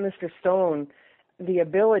Mr. Stone the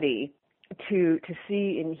ability to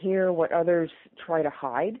see and hear what others try to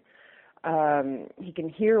hide. He can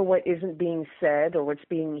hear what isn't being said or what's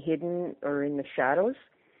being hidden or in the shadows.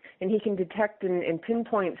 And he can detect and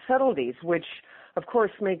pinpoint subtleties, which, of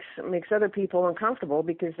course, makes other people uncomfortable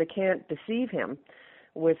because they can't deceive him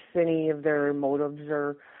with any of their motives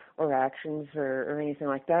or actions or anything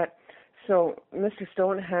like that. So Mr.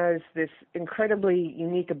 Stone has this incredibly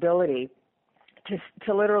unique ability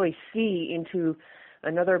to literally see into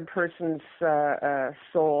another person's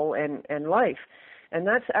soul and life. And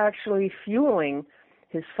that's actually fueling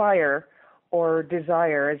his fire, or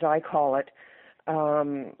desire, as I call it,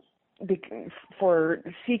 for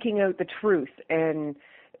seeking out the truth and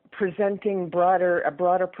presenting a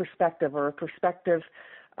broader perspective, or a perspective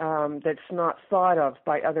that's not thought of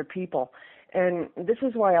by other people. And this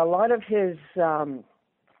is why a lot of his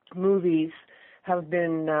movies have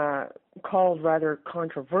been called rather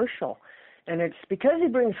controversial. And it's because he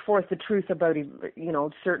brings forth the truth about,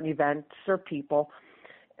 certain events or people.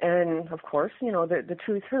 And, of course, the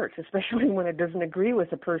truth hurts, especially when it doesn't agree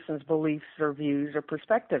with a person's beliefs or views or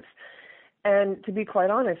perspectives. And to be quite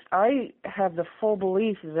honest, I have the full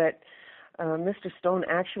belief that Mr. Stone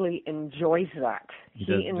actually enjoys that.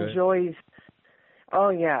 He enjoys... Oh,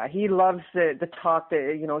 yeah, he loves the talk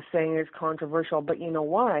that, saying is controversial. But you know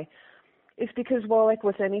why? It's because, well, like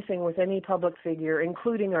with anything, with any public figure,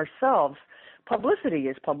 including ourselves, publicity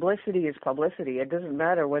is publicity is publicity. It doesn't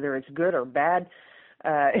matter whether it's good or bad.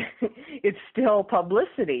 It's still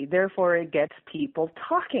publicity. Therefore, it gets people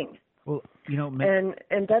talking. Well, and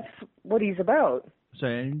that's what he's about.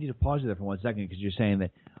 Sorry, I need to pause you there for 1 second, because you're saying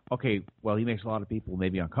that, okay, well, he makes a lot of people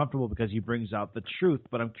maybe uncomfortable because he brings out the truth.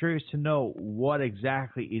 But I'm curious to know, what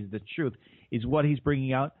exactly is the truth? Is what he's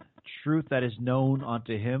bringing out truth that is known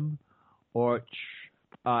unto him, or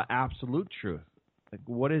absolute truth? Like,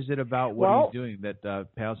 what is it about what he's doing that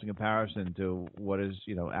pales in comparison to what is,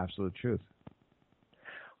 absolute truth?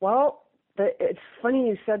 Well, it's funny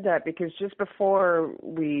you said that, because just before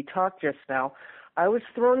we talked just now, I was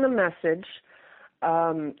thrown the message,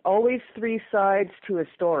 always three sides to a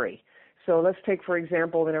story. So let's take, for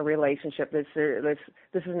example, in a relationship, this is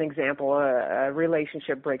an example, a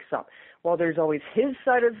relationship breaks up. Well, there's always his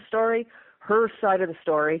side of the story, her side of the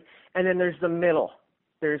story, and then there's the middle.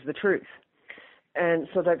 There's the truth. And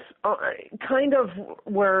so that's kind of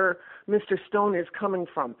where Mr. Stone is coming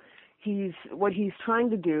from. What he's trying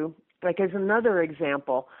to do, like as another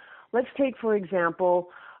example, let's take, for example,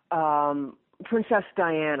 Princess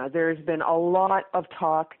Diana. There's been a lot of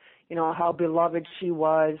talk, how beloved she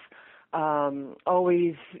was.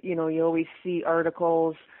 Always, you always see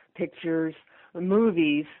articles, pictures,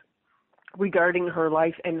 movies regarding her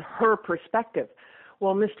life and her perspective.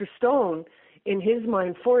 Well, Mr. Stone, in his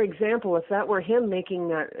mind, for example, if that were him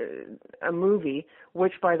making a movie,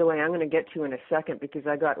 which, by the way, I'm going to get to in a second, because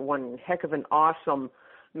I got one heck of an awesome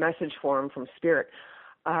message for him from Spirit.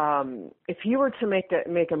 If he were to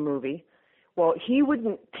make a movie, well, he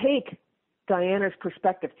wouldn't take Diana's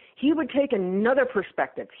perspective. He would take another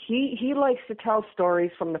perspective. He likes to tell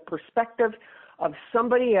stories from the perspective of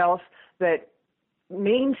somebody else that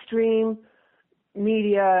mainstream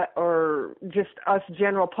media or just us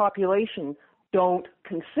general population don't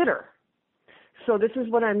consider. So this is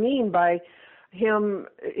what I mean by him,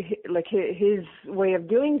 like his way of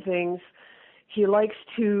doing things. He likes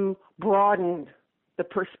to broaden the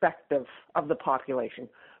perspective of the population,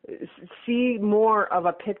 see more of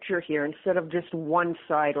a picture here instead of just one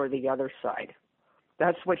side or the other side.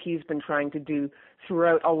 That's what he's been trying to do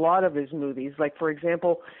throughout a lot of his movies. Like, for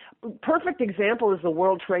example, perfect example is the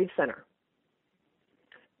World Trade Center,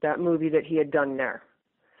 that movie that he had done there.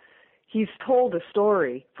 He's told a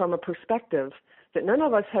story from a perspective that none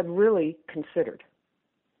of us had really considered.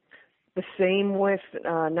 The same with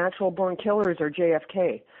Natural Born Killers or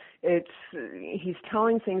JFK. He's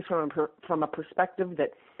telling things from a perspective that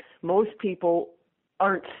most people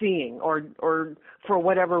aren't seeing, or for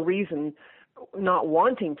whatever reason not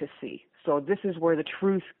wanting to see. So this is where the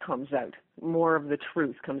truth comes out. More of the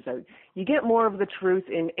truth comes out. You get more of the truth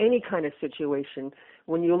in any kind of situation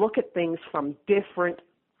when you look at things from different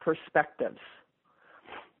perspectives.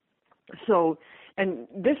 So, and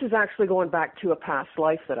this is actually going back to a past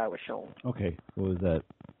life that I was shown. Okay, what was that?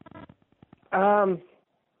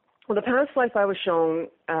 Well, the past life I was shown,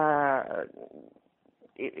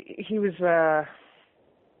 he was...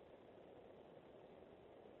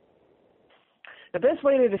 the best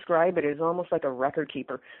way to describe it is almost like a record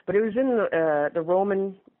keeper, but it was in the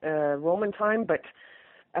Roman time, but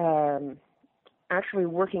actually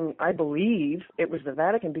working, I believe it was the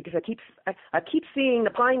Vatican, because I keep seeing the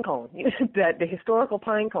pine cone, that the historical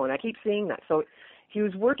pine cone. I keep seeing that. So he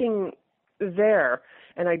was working there,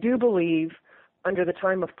 and I do believe under the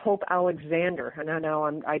time of Pope Alexander. And now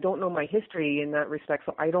I don't know my history in that respect,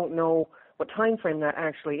 so I don't know what time frame that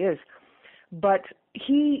actually is. But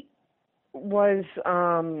he was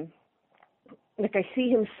like, I see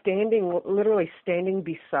him literally standing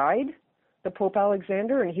beside the Pope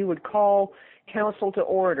Alexander, and he would call council to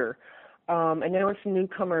order, announce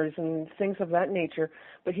newcomers and things of that nature.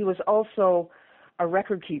 But he was also a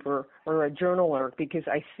record keeper or a journaler, because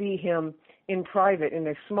I see him in private in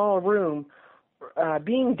a small room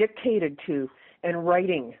being dictated to and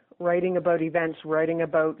writing about events, writing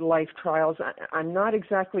about life trials. I'm not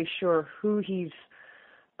exactly sure who he's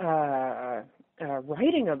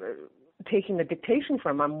writing about, taking the dictation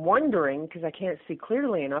from. I'm wondering, because I can't see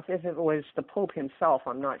clearly enough, if it was the Pope himself.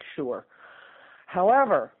 I'm not sure.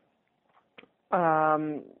 However,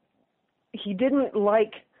 he didn't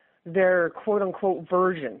like their quote-unquote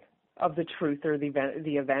version of the truth or the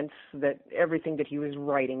events, that everything that he was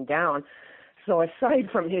writing down. So aside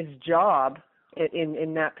from his job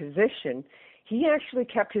in that position, he actually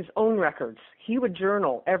kept his own records. He would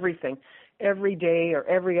journal everything. Every day or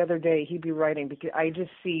every other day he'd be writing, because I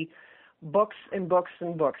just see books and books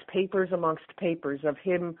and books, papers amongst papers of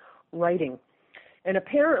him writing. And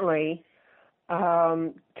apparently,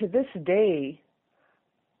 to this day,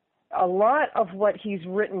 a lot of what he's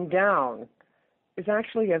written down is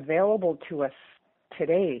actually available to us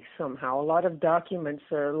today somehow. A lot of documents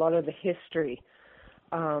or a lot of the history.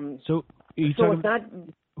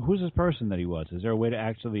 Who's this person that he was? Is there a way to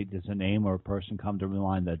actually, does a name or a person come to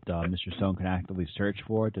mind that Mr. Stone can actively search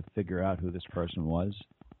for to figure out who this person was?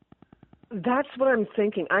 That's what I'm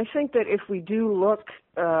thinking. I think that if we do look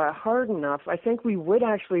hard enough, I think we would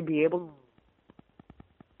actually be able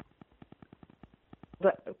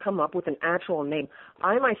to come up with an actual name.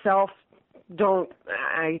 I myself can't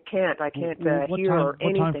hear or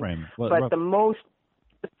anything. What time frame? But the most...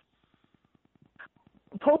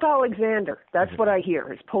 Pope Alexander, that's what I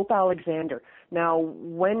hear, is Pope Alexander. Now,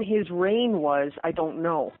 when his reign was, I don't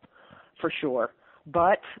know for sure.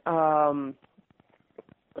 But,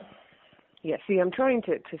 see, I'm trying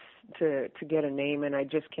to get a name, and I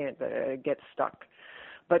just can't get stuck.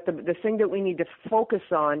 But the thing that we need to focus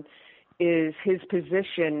on is his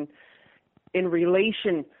position in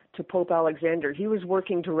relation to Pope Alexander. He was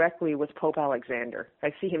working directly with Pope Alexander.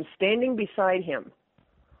 I see him standing beside him.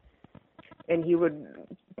 And he would,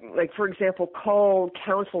 like, for example, call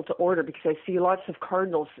council to order, because I see lots of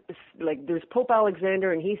cardinals, like there's Pope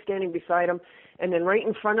Alexander and he's standing beside him, and then right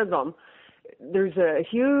in front of them, there's a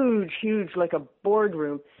huge, like a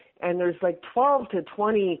boardroom, and there's like 12 to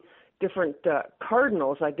 20 different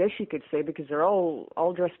cardinals, I guess you could say, because they're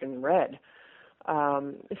all dressed in red,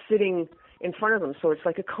 sitting in front of them. So it's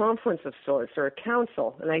like a conference of sorts or a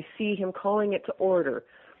council, and I see him calling it to order,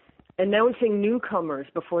 announcing newcomers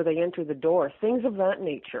before they enter the door, things of that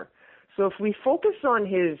nature. So if we focus on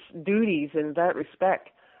his duties in that respect,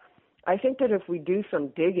 I think that if we do some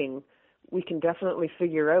digging, we can definitely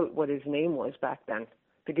figure out what his name was back then,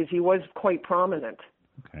 because he was quite prominent.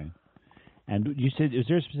 Okay. And you said, is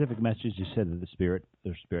there a specific message you said that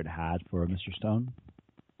the spirit had for Mr. Stone?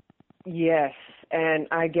 Yes, and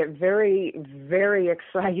I get very, very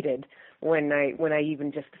excited when I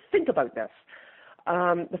even just think about this.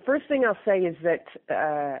 The first thing I'll say is that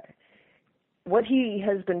what he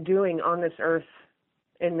has been doing on this earth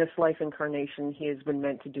in this life incarnation, he has been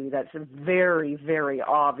meant to do. That's very, very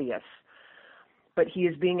obvious. But he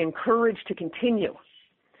is being encouraged to continue.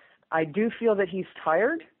 I do feel that he's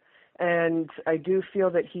tired, and I do feel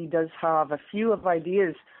that he does have a few of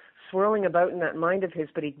ideas swirling about in that mind of his,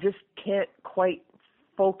 but he just can't quite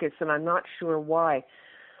focus, and I'm not sure why.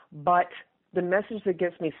 But the message that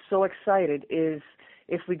gets me so excited is,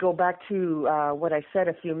 if we go back to what I said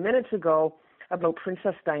a few minutes ago about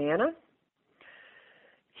Princess Diana,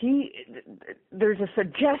 there's a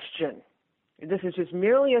suggestion. This is just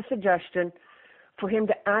merely a suggestion for him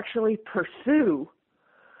to actually pursue,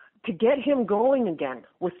 to get him going again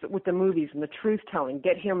with the movies and the truth-telling,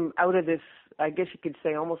 get him out of this, I guess you could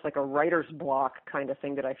say, almost like a writer's block kind of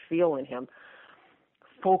thing that I feel in him.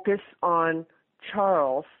 Focus on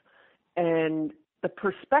Charles and the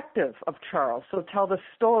perspective of Charles. So tell the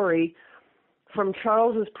story from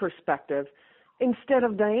Charles's perspective instead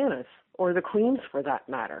of Diana's, or the Queen's for that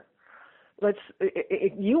matter.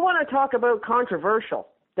 If you want to talk about controversial,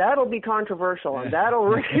 that'll be controversial, and that'll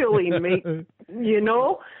really make,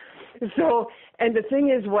 So, and the thing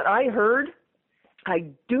is, what I heard, I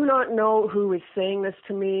do not know who is saying this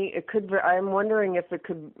to me. It could. I'm wondering if it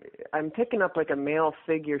could. I'm picking up like a male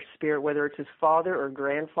figure spirit, whether it's his father or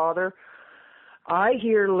grandfather. I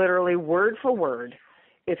hear literally word for word,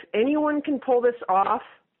 if anyone can pull this off,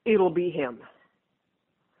 it'll be him.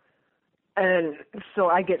 And so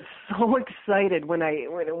I get so excited when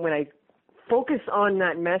I focus on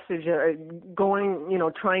that message,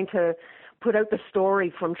 trying to put out the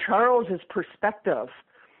story from Charles's perspective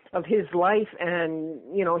of his life and,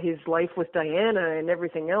 his life with Diana and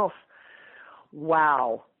everything else.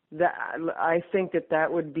 Wow. I think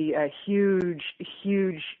that would be a huge,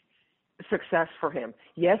 huge success for him.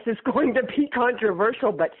 Yes, it's going to be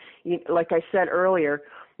controversial, but like I said earlier,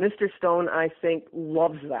 Mr. Stone, I think,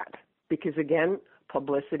 loves that. Because, again,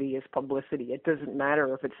 publicity is publicity. It doesn't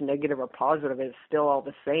matter if it's negative or positive. It's still all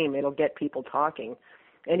the same. It'll get people talking.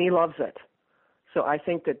 And he loves it. So I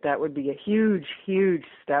think that would be a huge, huge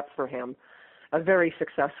step for him, a very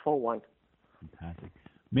successful one. Fantastic.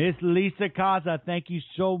 Miss Lisa Caza, thank you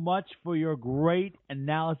so much for your great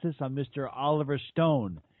analysis on Mr. Oliver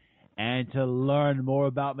Stone. And to learn more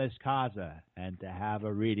about Miss Caza and to have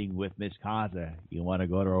a reading with Miss Caza, you want to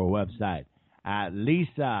go to our website at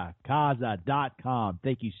lisacaza.com.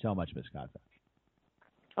 Thank you so much, Miss Caza.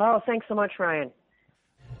 Oh, thanks so much, Ryan.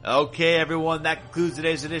 Okay, everyone, that concludes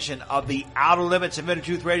today's edition of the Outer Limits of Inner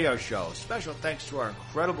Truth Radio Show. Special thanks to our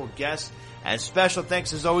incredible guests, and special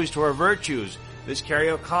thanks, as always, to our virtues, Miss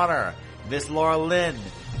Kerrie O'Connor, Miss Laura Lynn,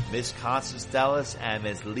 Miss Constance Stellas, and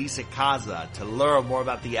Miss Lisa Caza. To learn more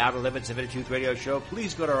about the Outer Limits of Inner Truth Radio Show,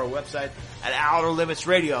 please go to our website at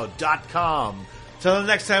outerlimitsradio.com. Till the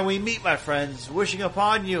next time we meet, my friends, wishing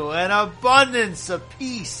upon you an abundance of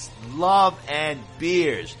peace, love, and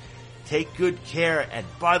beers. Take good care. And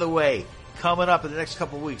by the way, coming up in the next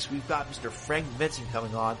couple of weeks, we've got Mr. Frank Vincent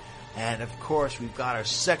coming on. And, of course, we've got our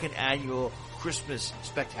second annual Christmas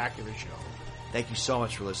Spectacular Show. Thank you so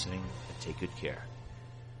much for listening, and take good care.